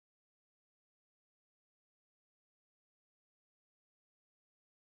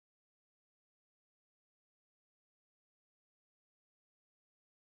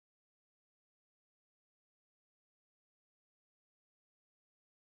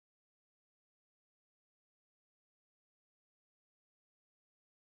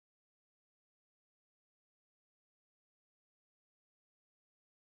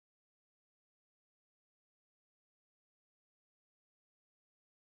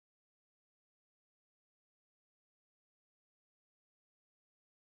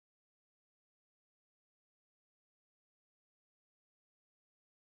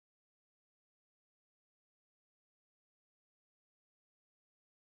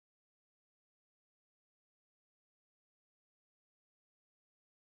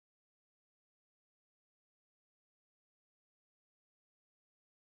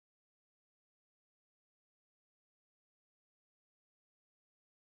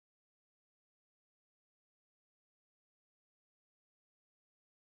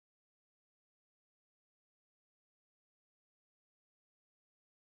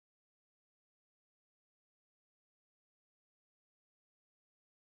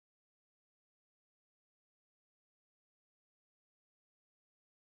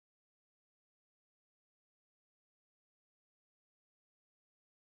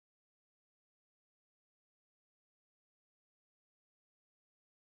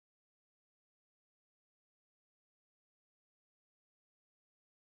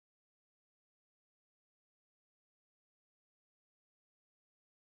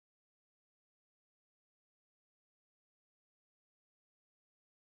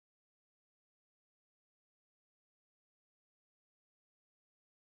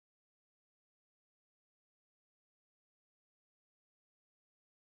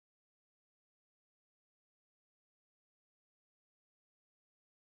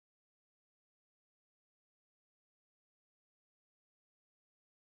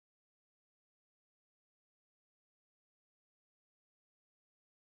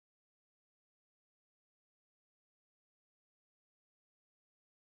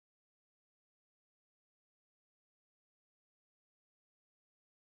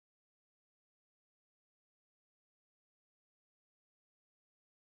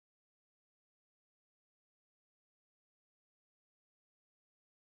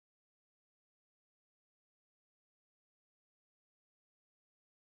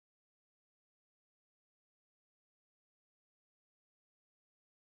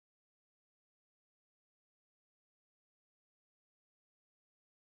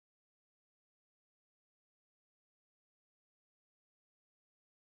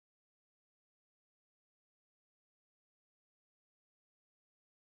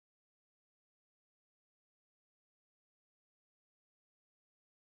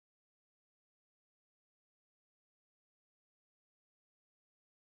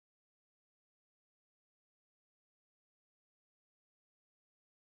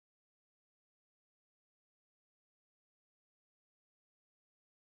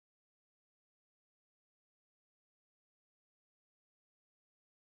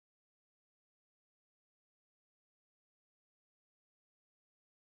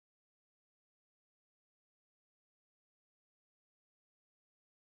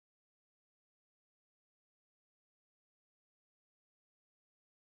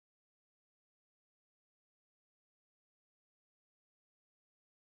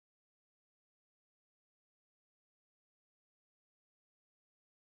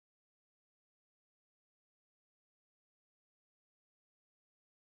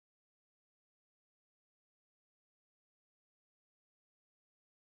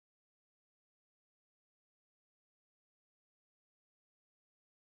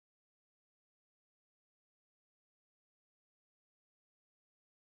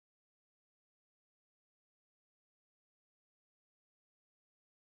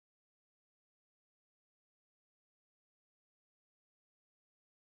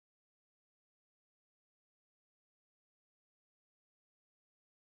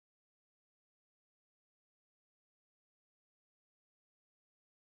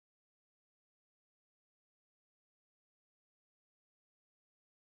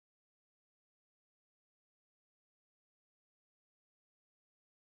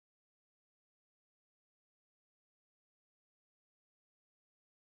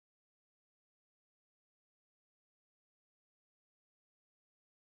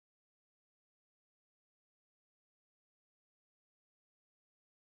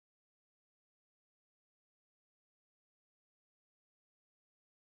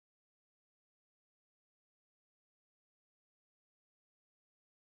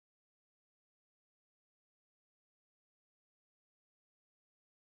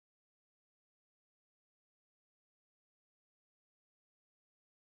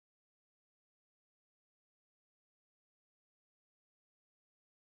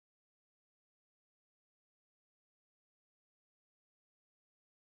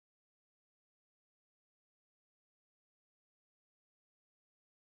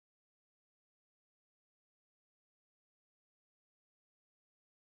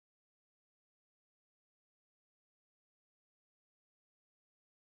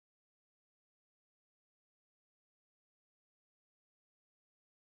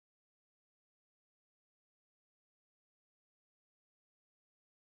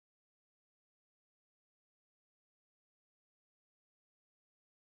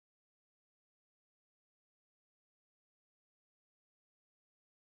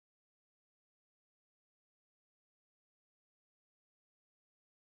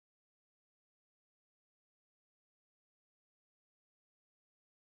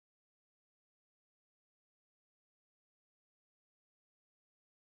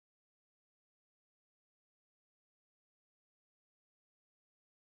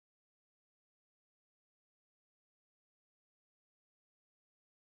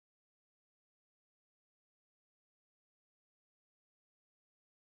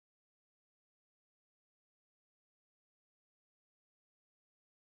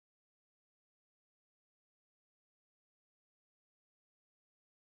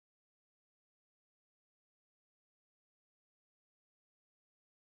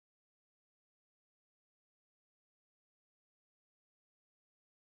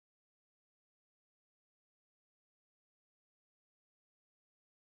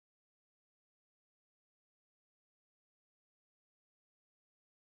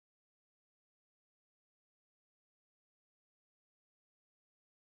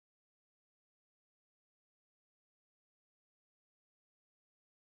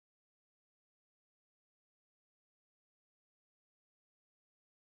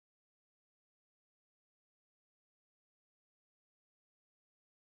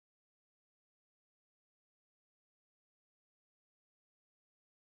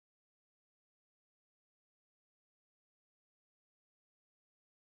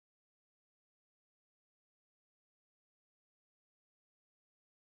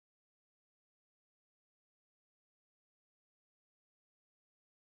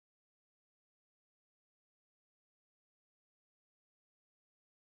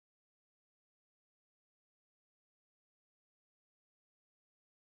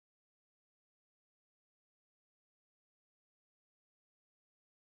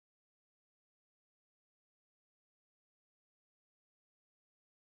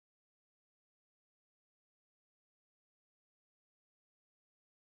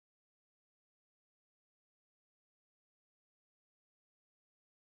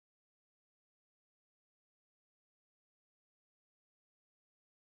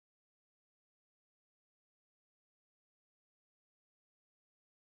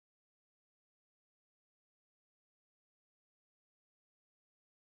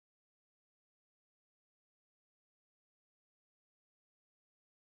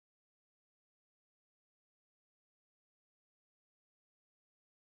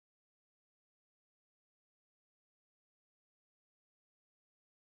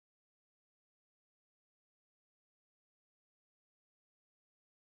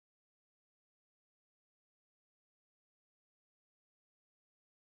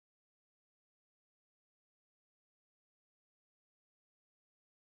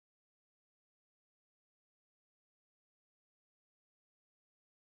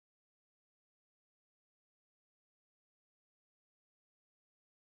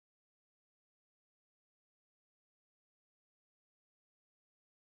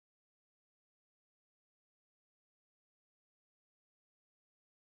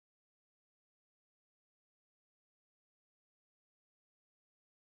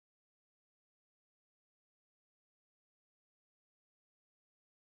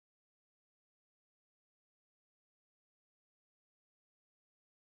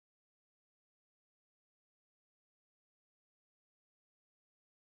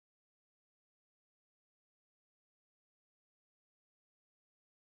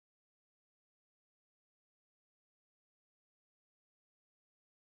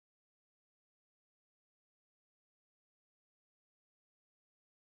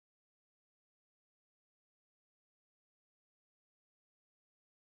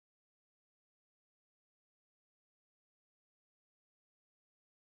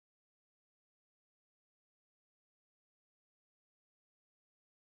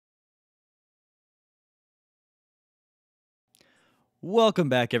Welcome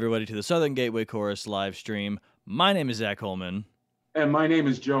back, everybody, to the Southern Gateway Chorus live stream. My name is Zach Holman, And my name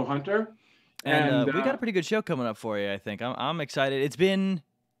is Joe Hunter. and And we got a pretty good show coming up for you, I think. I'm excited. It's been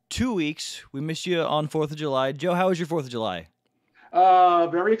 2 weeks. We missed you on 4th of July. Joe, how was your 4th of July?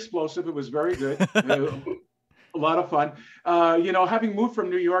 very explosive. It was very good. A lot of fun. Having moved from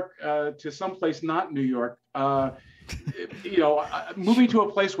New York to someplace not New York, moving to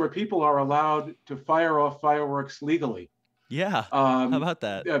a place where people are allowed to fire off fireworks legally. Yeah, how about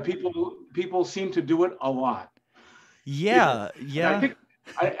that? People seem to do it a lot. Yeah, And I yeah. think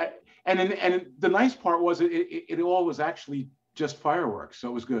and the nice part was it all was actually just fireworks, so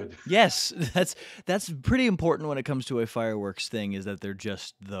it was good. Yes, that's pretty important when it comes to a fireworks thing, is that they're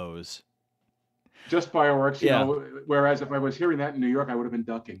just those. Just fireworks, Yeah. Whereas if I was hearing that in New York, I would have been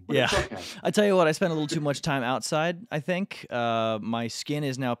ducking. But Yeah. it's okay. I tell you what, I spent a little too much time outside, I think. My skin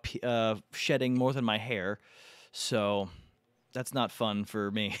is now shedding more than my hair, so that's not fun for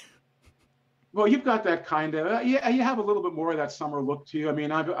me. Well, you've got that kind of yeah. You have a little bit more of that summer look to you. I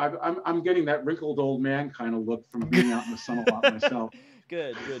mean, I'm getting that wrinkled old man kind of look from being out in the sun a lot myself.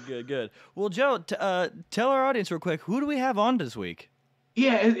 Good. Well, Joe, tell our audience real quick, who do we have on this week?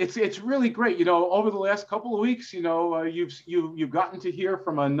 Yeah, it's really great. Over the last couple of weeks, you've gotten to hear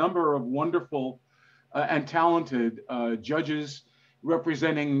from a number of wonderful and talented judges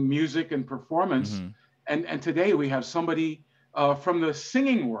representing music and performance. Mm-hmm. And today we have somebody from the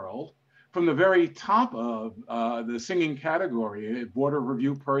singing world, from the very top of the singing category, a board of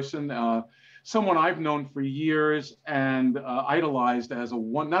review person, someone I've known for years and idolized as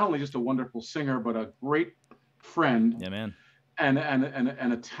not only just a wonderful singer, but a great friend. Yeah, man. And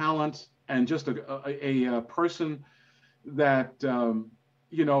a talent, and just a person that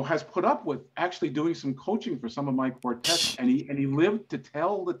has put up with actually doing some coaching for some of my quartets, and he lived to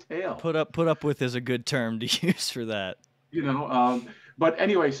tell the tale. Put up with is a good term to use for that. But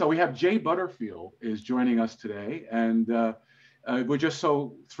anyway, so we have Jay Butterfield is joining us today, and we're just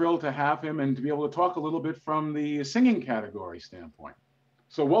so thrilled to have him and to be able to talk a little bit from the singing category standpoint.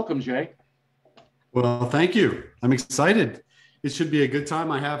 So welcome, Jay. Well, thank you. I'm excited. It should be a good time.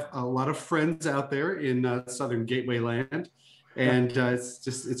 I have a lot of friends out there in Southern Gateway land, and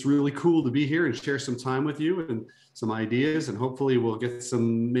it's really cool to be here and share some time with you and some ideas, and hopefully we'll get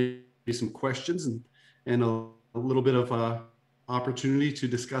maybe some questions and a little bit of opportunity to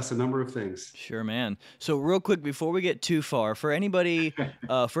discuss a number of things. Sure, man. So real quick, before we get too far, for anybody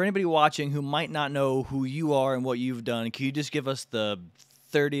watching who might not know who you are and what you've done, can you just give us the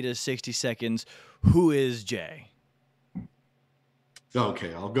 30 to 60 seconds? Who is Jay?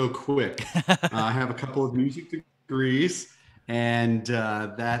 Okay, I'll go quick. I have a couple of music degrees, and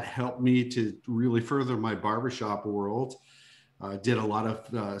that helped me to really further my barbershop world. Did a lot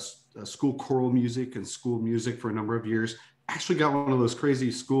of school choral music and school music for a number of years. Actually got one of those crazy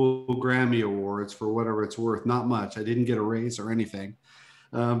school Grammy awards for whatever it's worth. Not much. I didn't get a raise or anything,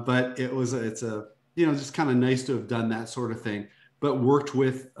 but it's just kind of nice to have done that sort of thing. But worked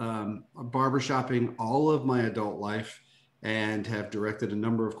with barbershopping all of my adult life, and have directed a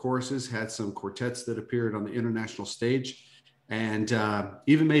number of courses, had some quartets that appeared on the international stage, and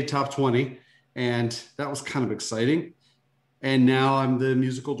even made top 20. And that was kind of exciting. And now I'm the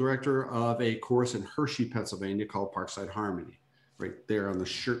musical director of a chorus in Hershey, Pennsylvania called Parkside Harmony, right there on the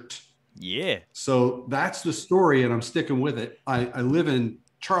shirt. Yeah. So that's the story, and I'm sticking with it. I live in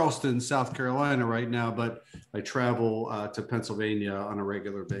Charleston, South Carolina right now, but I travel to Pennsylvania on a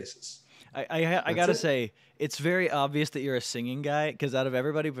regular basis. I gotta say, it's very obvious that you're a singing guy, because out of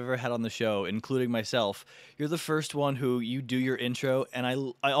everybody we've ever had on the show, including myself, you're the first one who you do your intro, and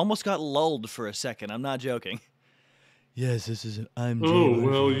I almost got lulled for a second. I'm not joking. Yes, I'm Jay. Oh,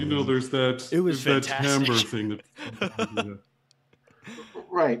 well, there's that. It was fantastic. That timbre thing. Yeah.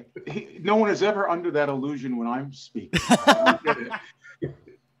 Right. No one is ever under that illusion when I'm speaking.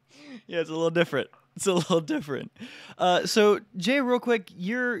 Yeah, it's a little different. So Jay, real quick,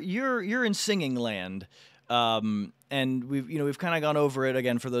 you're in singing land, and we've kind of gone over it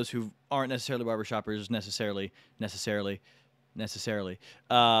again for those who aren't necessarily barbershoppers necessarily.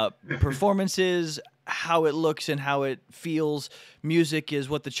 Performances, how it looks and how it feels. Music is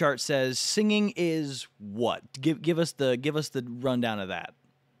what the chart says. Singing is what? Give us the rundown of that.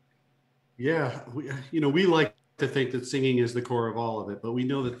 Yeah, we like to think that singing is the core of all of it, but we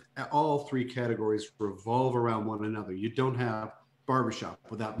know that all three categories revolve around one another. You don't have barbershop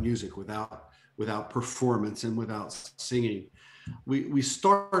without music, without performance, and without singing. We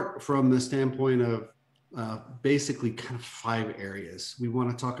start from the standpoint of basically kind of 5 areas. We want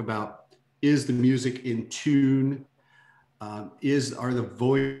to talk about, is the music in tune? Are the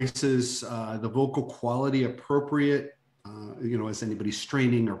voices, the vocal quality appropriate? as anybody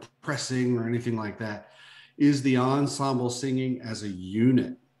straining or pressing or anything like that, is the ensemble singing as a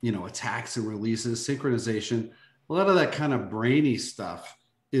unit, attacks and releases, synchronization. A lot of that kind of brainy stuff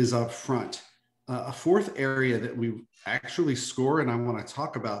is up front. A fourth area that we actually score, and I want to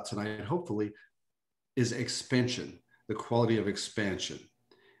talk about tonight, hopefully, is expansion, the quality of expansion.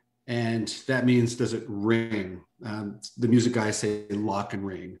 And that means, does it ring? The music guys say lock and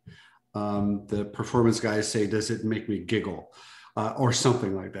ring. The performance guys say, does it make me giggle? Or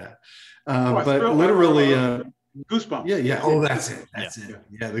something like that. But literally, goosebumps. Yeah. Oh, that's it. That's it.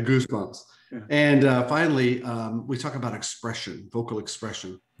 Yeah, the goosebumps. Yeah. And finally, we talk about expression, vocal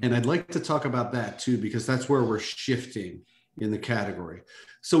expression. And I'd like to talk about that too, because that's where we're shifting in the category.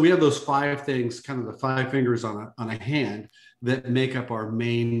 So we have those 5 things, kind of the 5 fingers on a hand, that make up our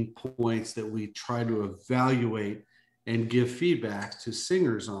main points that we try to evaluate and give feedback to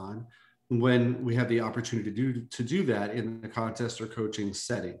singers on when we have the opportunity to do that in the contest or coaching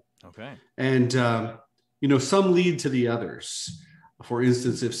setting. Okay. And, some lead to the others. For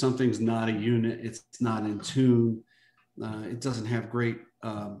instance, if something's not a unit, it's not in tune, it doesn't have great,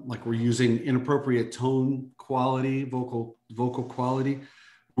 like we're using inappropriate tone quality, vocal quality,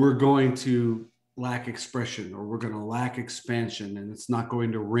 we're going to lack expression, or we're going to lack expansion, and it's not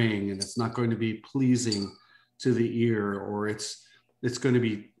going to ring, and it's not going to be pleasing to the ear, or it's going to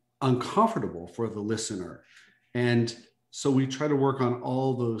be uncomfortable for the listener. And so we try to work on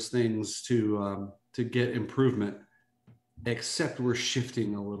all those things to get improvement, except we're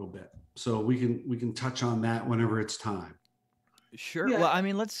shifting a little bit. So we can touch on that whenever it's time. Sure. Yeah. Well,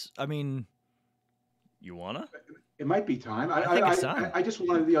 you wanna? It might be time. I think it's time. I just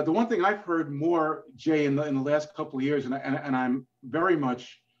wanted the one thing I've heard more, Jay, in the last couple of years, and I'm very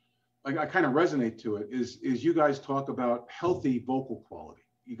much, like, I kind of resonate to it, is you guys talk about healthy vocal quality.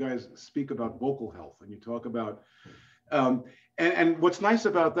 You guys speak about vocal health, and you talk about, and what's nice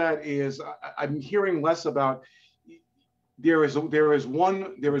about that is I'm hearing less about there is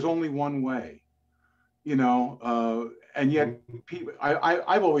only one way, and yet people,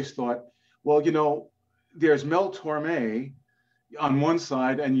 I've always thought, well, there's Mel Torme on one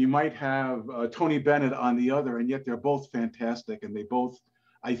side, and you might have Tony Bennett on the other, and yet they're both fantastic, and they both,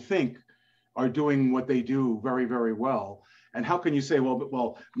 I think, are doing what they do very, very well. And how can you say,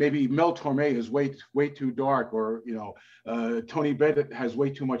 well, maybe Mel Torme is way too dark, or Tony Bennett has way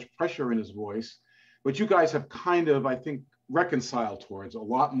too much pressure in his voice, but you guys have kind of, I think, reconciled towards a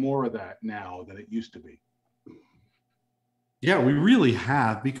lot more of that now than it used to be. Yeah, we really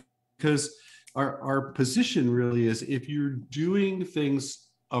have, because our position really is, if you're doing things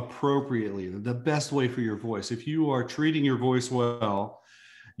appropriately, the best way for your voice, if you are treating your voice well,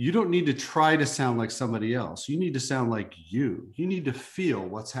 you don't need to try to sound like somebody else. You need to sound like you. You need to feel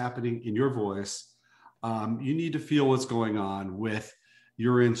what's happening in your voice. You need to feel what's going on with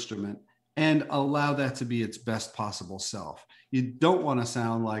your instrument and allow that to be its best possible self. You don't want to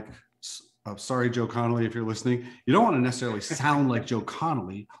sound like, sorry, Joe Connolly, if you're listening, you don't want to necessarily sound like Joe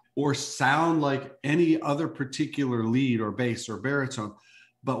Connolly or sound like any other particular lead or bass or baritone.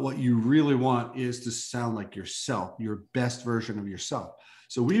 But what you really want is to sound like yourself, your best version of yourself.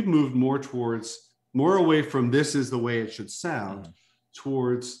 So we've moved more away from this is the way it should sound,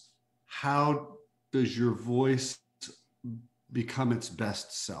 towards how does your voice become its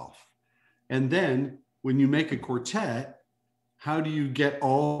best self? And then when you make a quartet, how do you get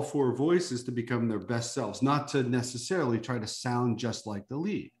all 4 voices to become their best selves, not to necessarily try to sound just like the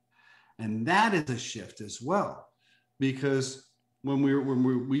lead? And that is a shift as well, because when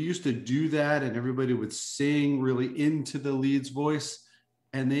we used to do that, and everybody would sing really into the lead's voice,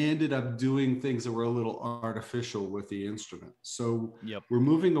 and they ended up doing things that were a little artificial with the instrument. So we're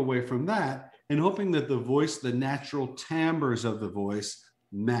moving away from that and hoping that the voice, the natural timbres of the voice,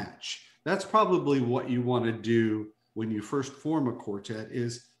 match. That's probably what you want to do when you first form a quartet,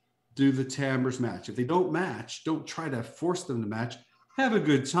 is do the timbres match. If they don't match, don't try to force them to match. Have a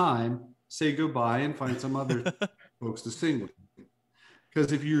good time, say goodbye, and find some other folks to sing with.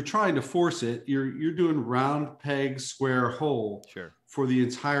 Because if you're trying to force it, you're doing round peg, square hole for the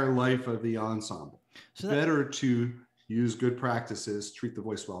entire life of the ensemble. So better to use good practices, treat the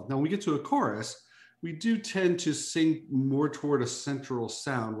voice well. Now, when we get to a chorus, we do tend to sing more toward a central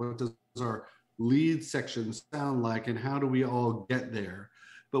sound. What does our lead section sound like, and how do we all get there?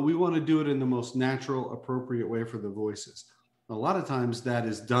 But we want to do it in the most natural, appropriate way for the voices. A lot of times that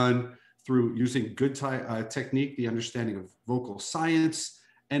is done through using good technique, the understanding of vocal science,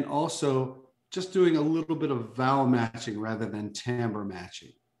 and also just doing a little bit of vowel matching rather than timbre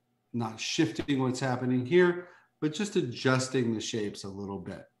matching. Not shifting what's happening here, but just adjusting the shapes a little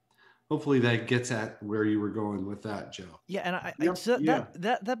bit. hopefully that gets at where you were going with that, Joe. Yeah, and I Yep, so yeah.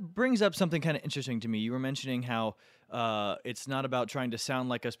 that brings up something kind of interesting to me. You were mentioning how it's not about trying to sound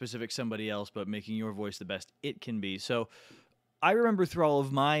like a specific somebody else, but making your voice the best it can be. So I remember through all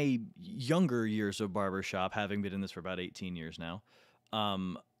of my younger years of barbershop, having been in this for about 18 years now,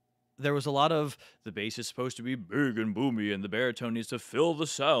 um, there was a lot of the bass is supposed to be big and boomy, and the baritone needs to fill the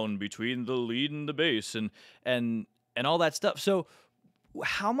sound between the lead and the bass, and and all that stuff. So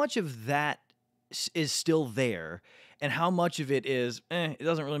how much of that is still there, and how much of it is it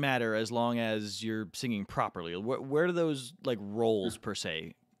doesn't really matter as long as you're singing properly? Where do those like roles per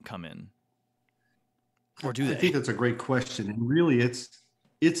se come in, or do I they? think that's a great question, and really,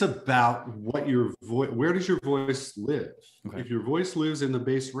 it's about what your voice. Where does your voice live? Okay. If your voice lives in the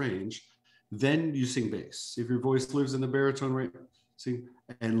bass range, then you sing bass. If your voice lives in the baritone range, sing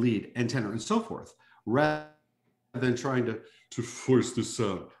and lead and tenor and so forth. Rather than trying to force the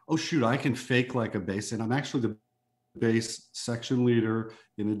sound. Oh shoot, I can fake like a bass, and I'm actually the bass section leader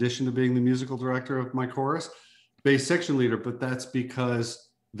in addition to being the musical director of my chorus, bass section leader, but that's because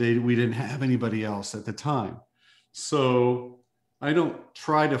we didn't have anybody else at the time. So I don't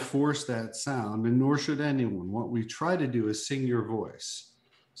try to force that sound, and nor should anyone. What we try to do is sing your voice.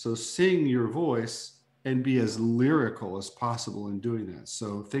 So sing your voice and be as lyrical as possible in doing that.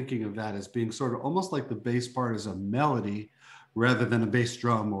 So thinking of that as being sort of almost like the bass part is a melody rather than a bass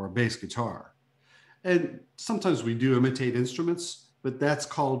drum or a bass guitar. And sometimes we do imitate instruments, but that's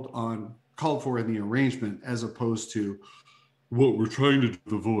called for in the arrangement as opposed to what we're trying to do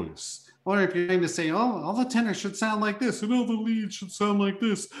the voice. Or if you're trying to say, oh, all the tenors should sound like this, and all the leads should sound like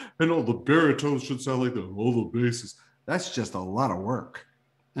this, and all the baritones should sound like that, all the basses, that's just a lot of work.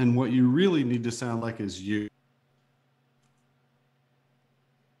 And what you really need to sound like is you.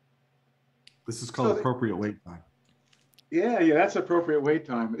 This is called appropriate wait time. Yeah, that's appropriate wait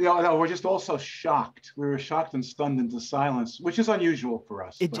time. No, we're just also shocked. We were shocked and stunned into silence, which is unusual for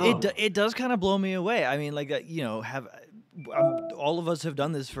us. It does kind of blow me away. I mean, like all of us have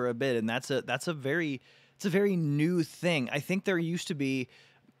done this for a bit, and it's a very new thing. I think there used to be,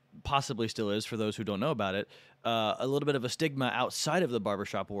 possibly still is for those who don't know about it, a little bit of a stigma outside of the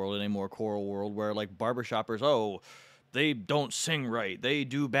barbershop world, in a more choral world, where like barbershoppers, they don't sing right, they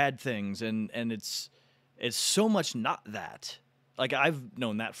do bad things, and it's so much not that. Like I've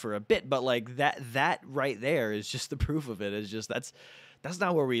known that for a bit, but like that right there is just the proof of it. Is just that's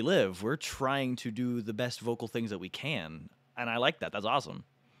not where we live. We're trying to do the best vocal things that we can, and I like that. That's awesome.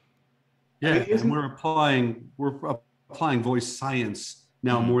 Yeah, and we're applying voice science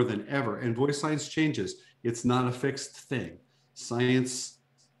now more than ever, and voice science changes. It's not a fixed thing. Science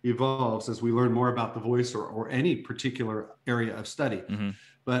evolves as we learn more about the voice or any particular area of study. Mm-hmm.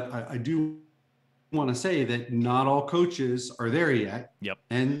 But I do want to say that not all coaches are there yet. Yep.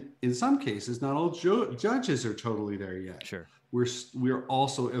 And in some cases, not all judges are totally there yet. Sure. We're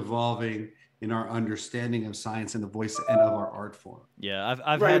also evolving in our understanding of science and the voice and of our art form. Yeah,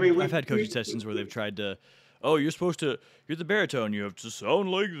 I've had coaching sessions where they've tried to, you're the baritone, you have to sound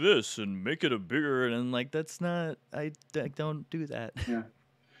like this and make it a bigger, and I'm like, that's not, I don't do that. Yeah.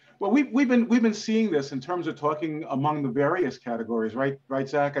 Well, we've been seeing this in terms of talking among the various categories, right,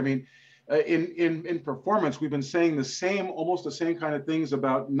 Zach? I mean, in performance, we've been saying almost the same kind of things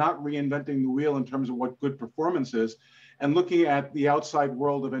about not reinventing the wheel in terms of what good performance is, and looking at the outside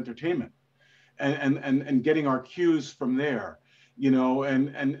world of entertainment, and getting our cues from there,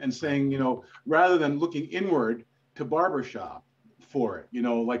 and saying, rather than looking inward to barbershop for it,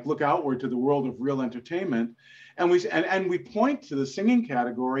 like look outward to the world of real entertainment, and we point to the singing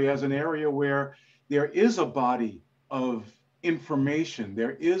category as an area where there is a body of information.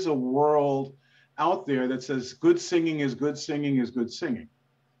 There is a world out there that says good singing is good singing is good singing.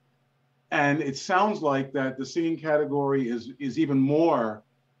 And it sounds like that the singing category is even more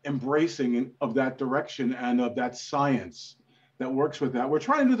embracing of that direction and of that science that works with that. We're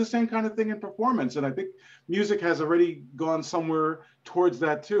trying to do the same kind of thing in performance. And I think music has already gone somewhere towards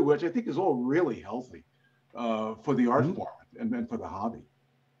that too, which I think is all really healthy for the art form and for the hobby.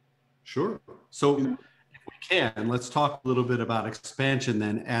 Sure. So if we can, let's talk a little bit about expansion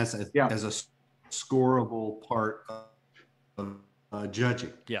then as a scoreable part of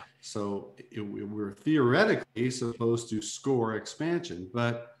judging. Yeah. So we're theoretically supposed to score expansion,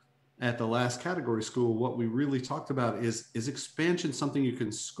 but at the last category school, what we really talked about is expansion something you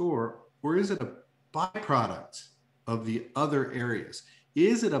can score, or is it a byproduct of the other areas?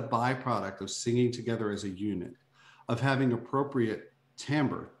 Is it a byproduct of singing together as a unit, of having appropriate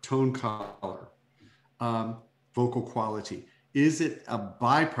timbre, tone color, vocal quality? Is it a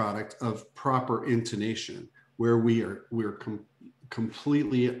byproduct of proper intonation, where we're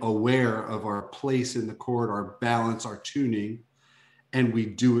completely aware of our place in the chord, our balance, our tuning, and we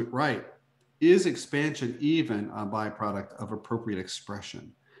do it right. Is expansion even a byproduct of appropriate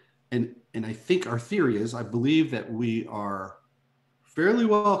expression? And I think our theory is, I believe that we are fairly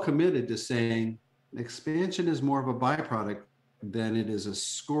well committed to saying expansion is more of a byproduct than it is a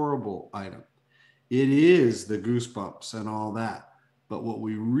scoreable item. It is the goosebumps and all that. But what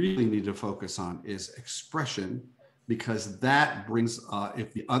we really need to focus on is expression, because that brings,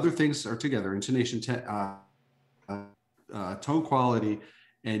 if the other things are together, intonation, tone quality,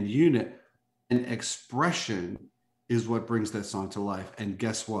 and unit, and expression is what brings that song to life. And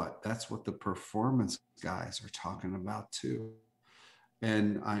guess what? That's what the performance guys are talking about too.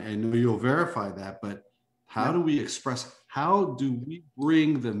 And I know you'll verify that, but how do we express, how do we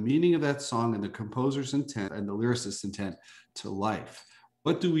bring the meaning of that song and the composer's intent and the lyricist's intent to life?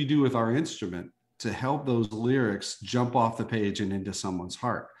 What do we do with our instrument to help those lyrics jump off the page and into someone's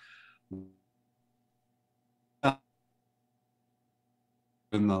heart?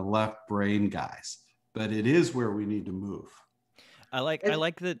 In the left brain guys, but it is where we need to move. I like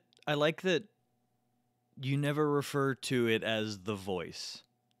that you never refer to it as the voice.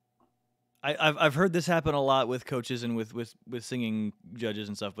 I've heard this happen a lot with coaches and with singing judges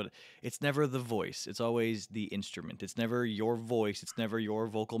and stuff, but it's never the voice. It's always the instrument. It's never your voice. It's never your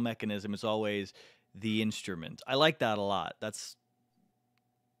vocal mechanism. It's always the instrument. I like that a lot. That's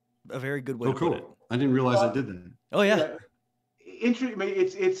a very good way to put it. I didn't realize I did that. Oh yeah.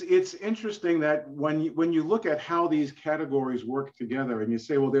 It's interesting that when you look at how these categories work together and you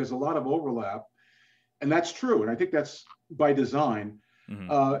say, well, there's a lot of overlap, and that's true, and I think that's by design.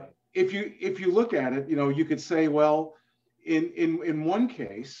 Mm-hmm. If you look at it, you could say, well, in one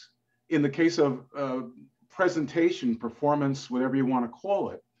case, in the case of presentation, performance, whatever you want to call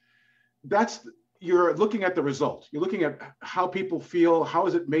it, you're looking at the result. You're looking at how people feel. How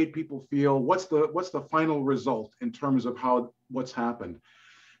has it made people feel? What's the final result in terms of what's happened?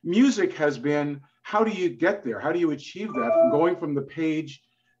 Music has been, how do you get there? How do you achieve that from going from the page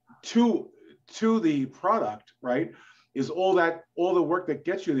to the product, right? Is all the work that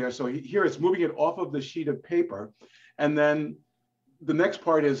gets you there. So here it's moving it off of the sheet of paper. And then the next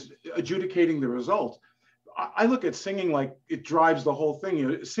part is adjudicating the result. I look at singing like it drives the whole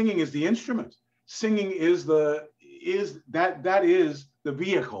thing. Singing is the instrument. Singing is the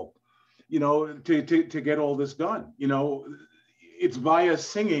vehicle, to get all this done. It's via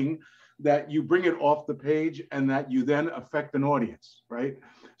singing that you bring it off the page and that you then affect an audience, right?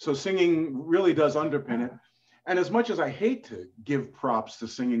 So singing really does underpin it. And as much as I hate to give props to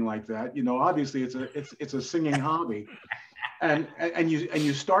singing like that, obviously it's a singing hobby, and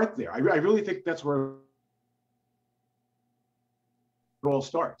you start there. I really think that's where it all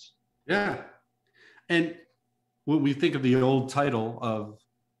starts. Yeah. And when we think of the old title of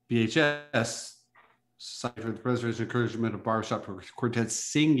BHS, Society for the Preservation and Encouragement of Barbershop Quartet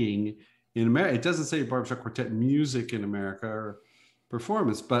Singing in America, it doesn't say Barbershop Quartet Music in America or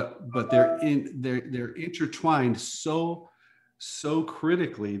performance, but they're intertwined so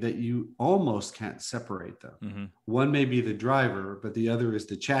critically that you almost can't separate them. Mm-hmm. One may be the driver, but the other is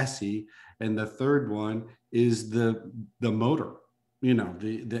the chassis, and the third one is the motor.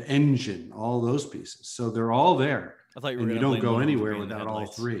 The engine, all those pieces. So they're all there. I thought you were going to don't go anywhere without all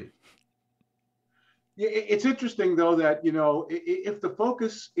three. Yeah, it's interesting though that if the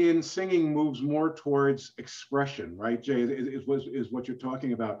focus in singing moves more towards expression, right, Jay, is what you're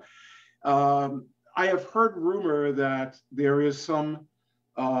talking about. I have heard rumor that there is some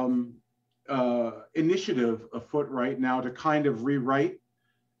initiative afoot right now to kind of rewrite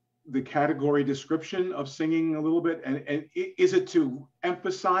the category description of singing a little bit, and is it to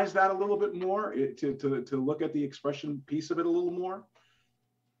emphasize that a little bit more, to look at the expression piece of it a little more?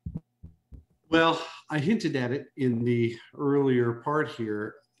 Well, I hinted at it in the earlier part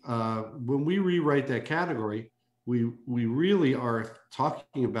here. When we rewrite that category, we really are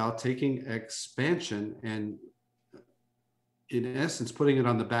talking about taking expansion and, in essence, putting it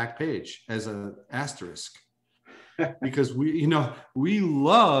on the back page as an asterisk. Because we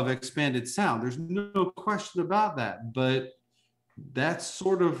love expanded sound. There's no question about that. But that's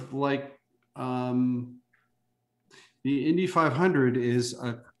sort of like the Indy 500 is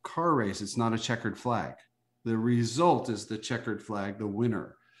a car race. It's not a checkered flag. The result is the checkered flag, the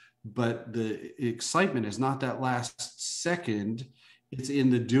winner. But the excitement is not that last second. It's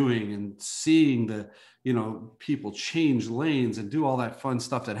in the doing and seeing the, people change lanes and do all that fun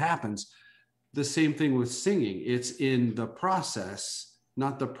stuff that happens. The same thing with singing. It's in the process,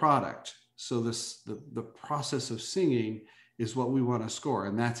 not the product. So the process of singing is what we want to score.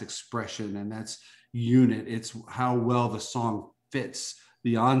 And that's expression, and that's unit. It's how well the song fits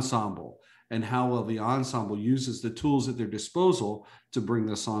the ensemble and how well the ensemble uses the tools at their disposal to bring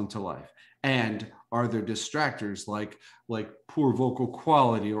the song to life. And are there distractors like poor vocal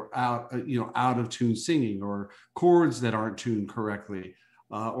quality or out of tune singing or chords that aren't tuned correctly,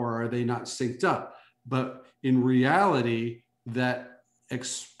 or are they not synced up? But in reality, that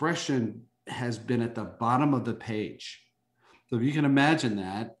expression has been at the bottom of the page. So if you can imagine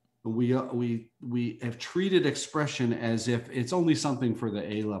that, we have treated expression as if it's only something for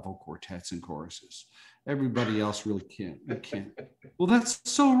the A-level quartets and choruses. Everybody else really can't. Well, that's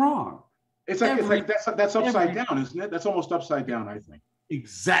so wrong. It's like that's upside down, isn't it? That's almost upside down, I think.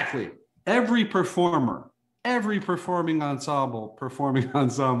 Exactly. Every performer, every performing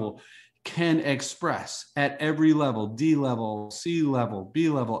ensemble can express at every level: D level, C level, B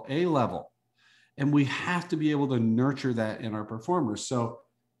level, A level. And we have to be able to nurture that in our performers. So,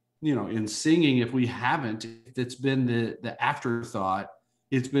 in singing, if we haven't, if it's been the afterthought,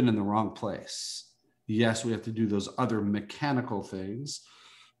 it's been in the wrong place. Yes, we have to do those other mechanical things,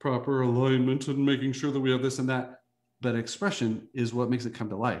 proper alignment and making sure that we have this and that. But expression is what makes it come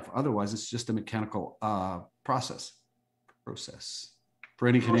to life. Otherwise, it's just a mechanical process for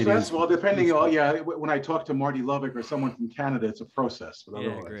any Canadians. Well, depending on, when I talk to Marty Lovick or someone from Canada, it's a process. But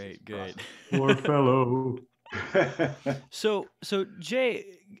yeah, great. Poor fellow. So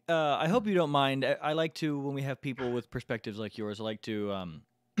Jay, I hope you don't mind. I like to, when we have people with perspectives like yours, I like to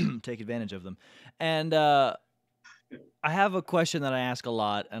take advantage of them. And I have a question that I ask a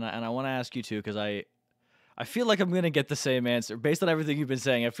lot, and I want to ask you too, because I feel like I'm going to get the same answer. Based on everything you've been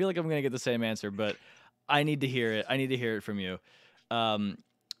saying, I feel like I'm going to get the same answer, but I need to hear it. I need to hear it from you.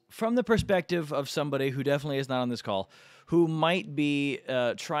 From the perspective of somebody who definitely is not on this call, who might be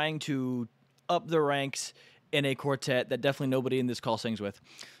trying to up the ranks in a quartet that definitely nobody in this call sings with.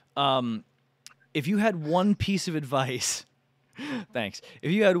 If you had one piece of advice, thanks.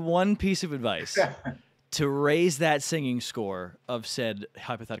 If you had one piece of advice to raise that singing score of said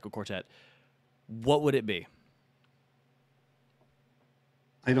hypothetical quartet, what would it be?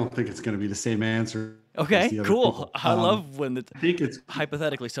 I don't think it's going to be the same answer. Okay, cool. I love when I think it's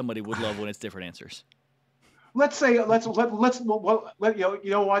hypothetically somebody would love when it's different answers. Let's say let's you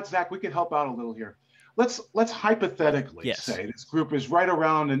know what, Zach, we could help out a little here. Let's hypothetically say this group is right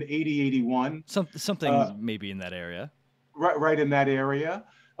around an 80, 81. Something maybe in that area. Right in that area.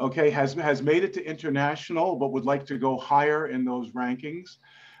 Okay, has made it to international, but would like to go higher in those rankings.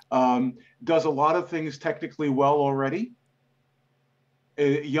 Does a lot of things technically well already.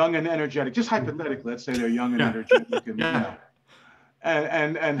 Young and energetic. Just hypothetically, let's say they're young and energetic,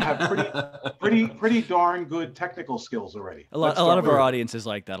 and have pretty darn good technical skills already. A lot of our audiences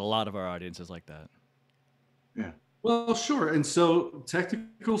like that. Yeah. Well, sure. And so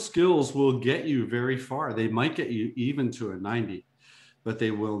technical skills will get you very far. They might get you even to a 90, but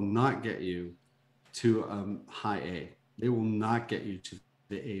they will not get you to high A. They will not get you to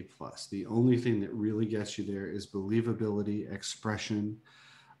the A+. The only thing that really gets you there is believability, expression,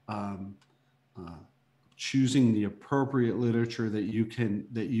 choosing the appropriate literature that you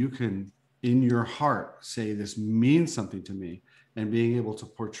can in your heart say, this means something to me, and being able to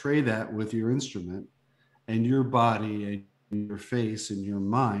portray that with your instrument and your body and your face and your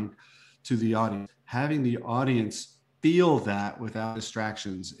mind to the audience. Having the audience feel that without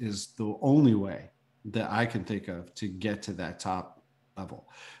distractions is the only way that I can think of to get to that top level.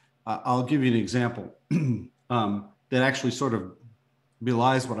 I'll give you an example that actually sort of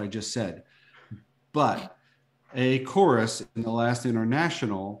belies what I just said. But a chorus in the last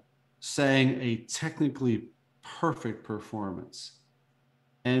international sang a technically perfect performance.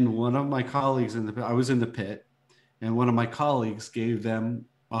 And one of my colleagues I was in the pit, and one of my colleagues gave them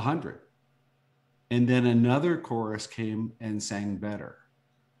 100. And then another chorus came and sang better.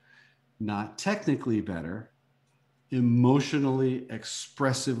 Not technically better, emotionally,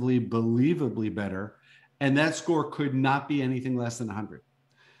 expressively, believably better. And that score could not be anything less than 100.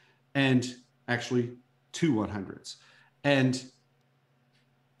 And actually 2 100s. And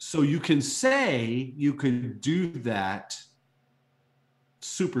so you can say you could do that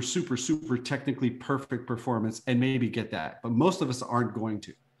super, super, super technically perfect performance and maybe get that. But most of us aren't going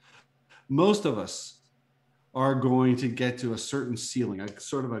to. Most of us are going to get to a certain ceiling, a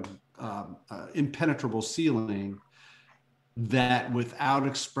sort of a impenetrable ceiling that without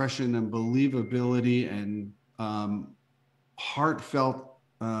expression and believability and heartfelt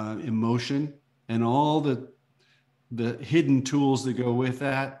emotion and all the hidden tools that go with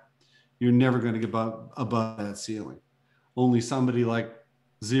that, you're never going to get above that ceiling. Only somebody like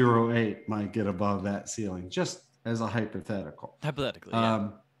 08 might get above that ceiling, just as a hypothetical. Hypothetically, yeah.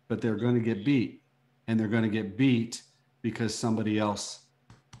 But they're going to get beat, and they're going to get beat because somebody else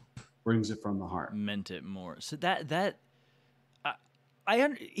brings it from the heart. Meant it more. So here's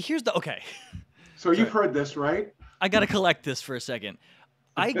the okay. So you've heard this, right? I gotta collect this for a second.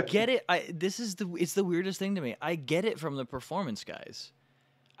 I get it. It's the weirdest thing to me. I get it from the performance guys.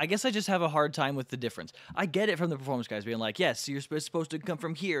 I guess I just have a hard time with the difference. I get it from the performance guys being like, yes, you're supposed to come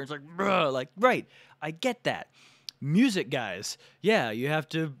from here. It's like, bruh, like, right. I get that. Music guys, yeah, you have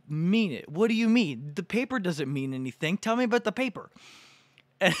to mean it. What do you mean? The paper doesn't mean anything. Tell me about the paper.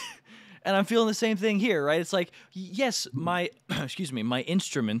 And I'm feeling the same thing here, right? It's like, yes, my my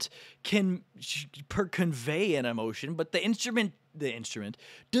instrument can convey an emotion, but the instrument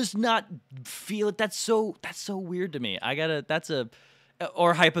does not feel it. That's so weird to me.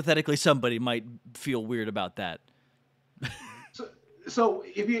 Or hypothetically, somebody might feel weird about that. So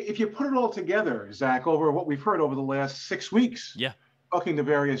if you put it all together, Zach, over what we've heard over the last 6 weeks, Yeah. talking to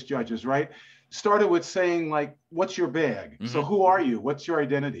various judges, right? Started with saying, like, what's your bag? Mm-hmm. So who are you? What's your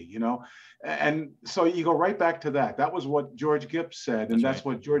identity? You know? And so you go right back to that. That was what George Gibbs said. And that's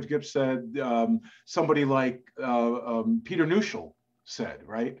what George Gibbs said. Somebody like Peter Nuschel said,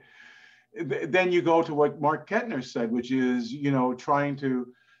 right? Then you go to what Mark Kettner said, which is, you know, trying to,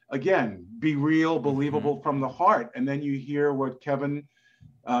 again, be real, believable from the heart. And then you hear what Kevin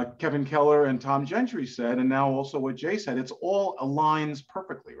Keller and Tom Gentry said, and now also what Jay said. It's all aligns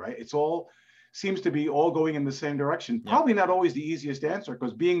perfectly, right? It's all seems to be all going in the same direction. Yeah. Probably not always the easiest answer,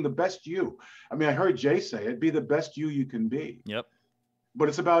 because being the best you. I mean, I heard Jay say it, be the best you can be. Yep. But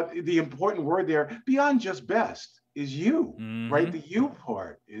it's about the important word there, beyond just best, is you, right? The you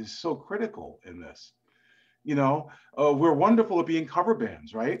part is so critical in this. You know, we're wonderful at being cover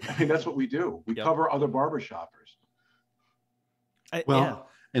bands, right? I mean, that's what we do. We cover other barbershoppers.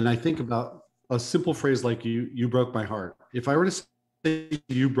 And I think about a simple phrase like you broke my heart. If I were to say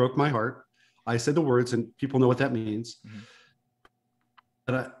you broke my heart, I said the words and people know what that means.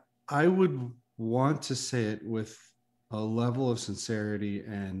 But I would want to say it with a level of sincerity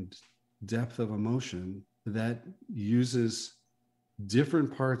and depth of emotion that uses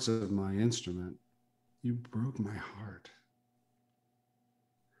different parts of my instrument. You broke my heart.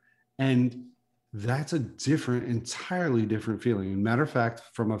 And that's a entirely different feeling. And matter of fact,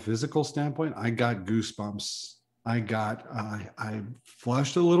 from a physical standpoint, I got goosebumps. I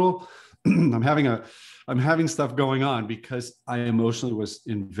flushed a little. I'm having stuff going on because I emotionally was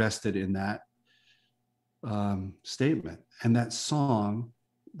invested in that statement and that song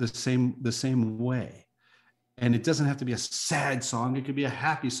the same way. And it doesn't have to be a sad song. It could be a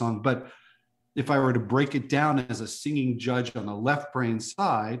happy song. But if I were to break it down as a singing judge on the left brain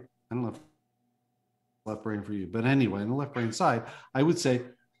side, I don't know if left brain for you, but anyway, on the left brain side, I would say,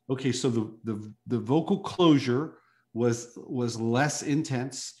 okay, so the vocal closure was less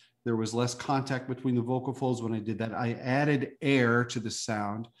intense. There was less contact between the vocal folds when I did that. I added air to the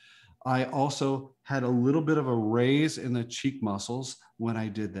sound. I also had a little bit of a raise in the cheek muscles when I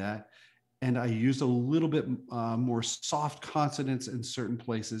did that. And I used a little bit more soft consonants in certain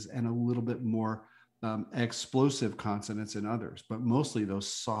places and a little bit more explosive consonants in others, but mostly those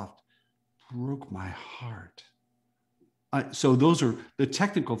soft broke my heart. So those are the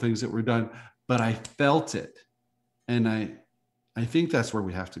technical things that were done, but I felt it. And I think that's where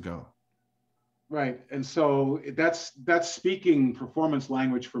we have to go. Right. And so that's speaking performance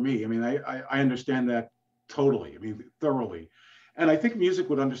language for me. I mean, I understand that totally. I mean, thoroughly. And I think music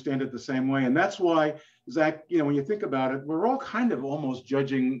would understand it the same way. And that's why, Zach, you know, when you think about it, we're all kind of almost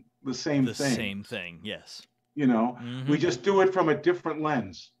judging the same thing. The same thing, yes. You know, we just do it from a different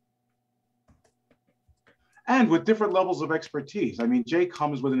lens. And with different levels of expertise. I mean, Jay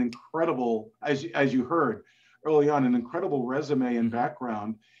comes with an incredible, as you heard early on, an incredible resume and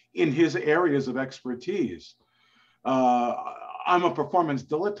background in his areas of expertise. I'm a performance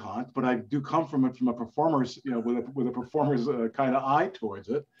dilettante, but I do come from it from a performer's, you know, with a performer's kind of eye towards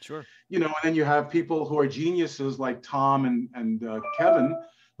it. Sure. You know, and then you have people who are geniuses like Tom and Kevin,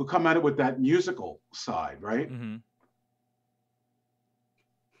 who come at it with that musical side, right?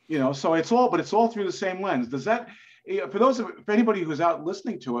 You know, so it's all through the same lens. Does that, for anybody who's out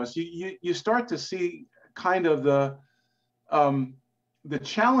listening to us, you start to see kind of the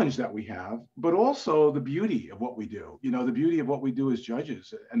challenge that we have, but also the beauty of what we do. You know, the beauty of what we do as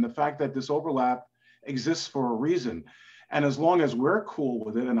judges, and the fact that this overlap exists for a reason. And as long as we're cool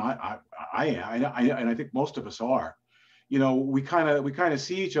with it, and I am, and I think most of us are, you know, we kind of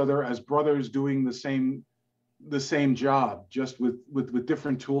see each other as brothers doing the same job, just with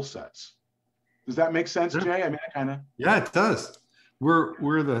different tool sets. Does that make sense, Jay? I mean, Yeah, it does.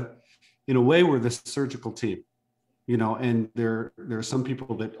 In a way, we're the surgical team, you know, and there are some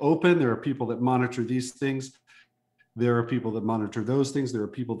people that open, there are people that monitor these things. There are people that monitor those things. There are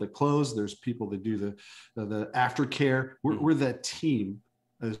people that close. There's people that do the aftercare. We're that team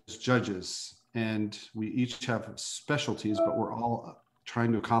as judges, and we each have specialties, but we're all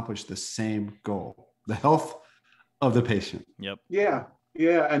trying to accomplish the same goal: the health of the patient. Yep. Yeah.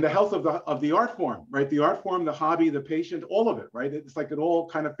 Yeah, and the health of the art form, right? The art form, the hobby, the patient, all of it, right? It's like it all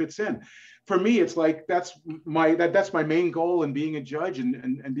kind of fits in. For me, it's like that's my main goal in being a judge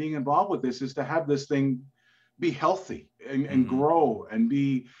and being involved with this, is to have this thing be healthy and grow and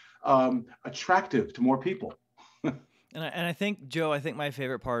be attractive to more people. And I think, Joe, I think my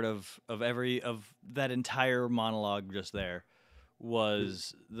favorite part of that entire monologue just there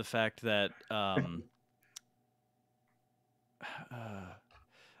was the fact that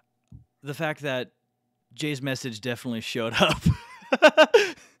Jay's message definitely showed up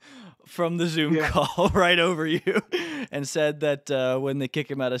from the Zoom call right over you, and said that when they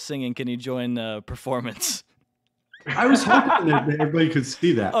kick him out of singing, can he join performance? I was hoping that everybody could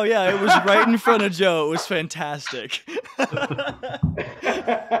see that. Oh yeah, it was right in front of Joe. It was fantastic.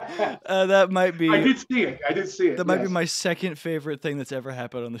 That might be. I did see it. That might be my second favorite thing that's ever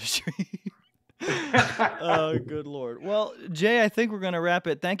happened on the stream. Oh, good Lord. Well, Jay, I think we're going to wrap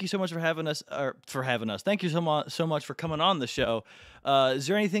it. Thank you so much for having us. Thank you so much for coming on the show. Is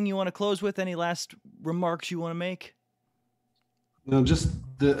there anything you want to close with? Any last remarks you want to make? No, just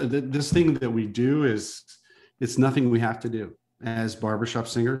this thing that we do it's nothing we have to do as barbershop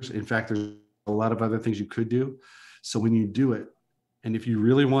singers. In fact, there's a lot of other things you could do. So when you do it, and if you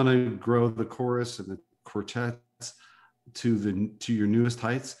really want to grow the chorus and the quartets to your newest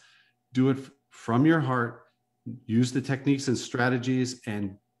heights, do it from your heart, use the techniques and strategies,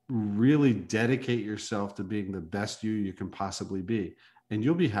 and really dedicate yourself to being the best you can possibly be. And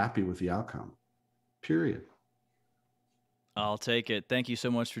you'll be happy with the outcome, period. I'll take it. Thank you so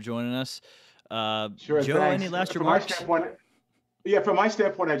much for joining us. Sure, Joe, thanks. any last From remarks? From my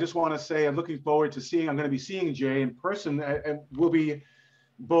standpoint, I just want to say I'm looking forward to I'm going to be seeing Jay in person, and we'll be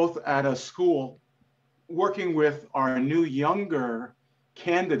both at a school working with our new younger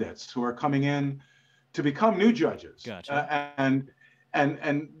candidates who are coming in to become new judges. Gotcha.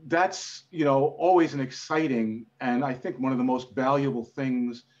 And that's, always an exciting, and I think one of the most valuable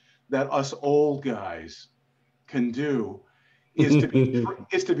things that us old guys can do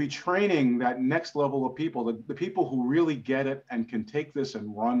is to be training that next level of people, the people who really get it and can take this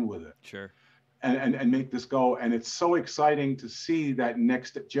and run with it. Sure. And make this go. And it's so exciting to see that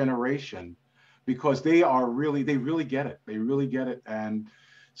next generation, because they really get it. They really get it. And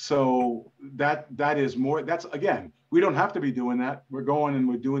so that is more, that's, again, we don't have to be doing that. We're going and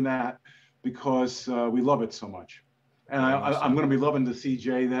we're doing that because we love it so much. And I'm going to be loving to see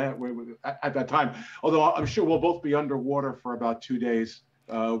Jay at that time. Although I'm sure we'll both be underwater for about 2 days.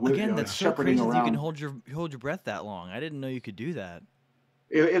 Again, that's so crazy around. that you can hold your breath that long. I didn't know you could do that.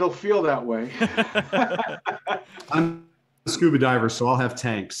 It'll feel that way. I'm a scuba diver, so I'll have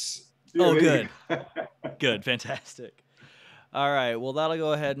tanks. Oh, good. Good. Fantastic. All right. Well, that'll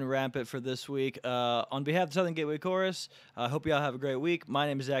go ahead and wrap it for this week. On behalf of Southern Gateway Chorus, I hope you all have a great week. My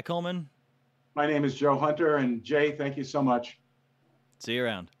name is Zach Coleman. My name is Joe Hunter, and Jay, thank you so much. See you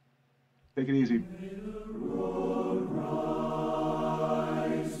around. Take it easy.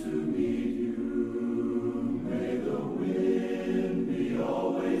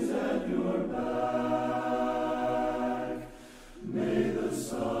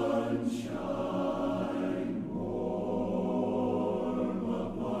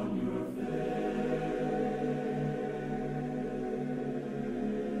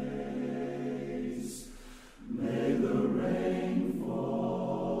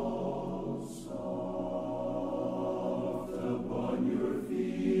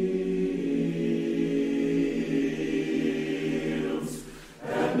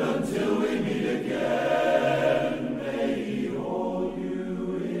 Until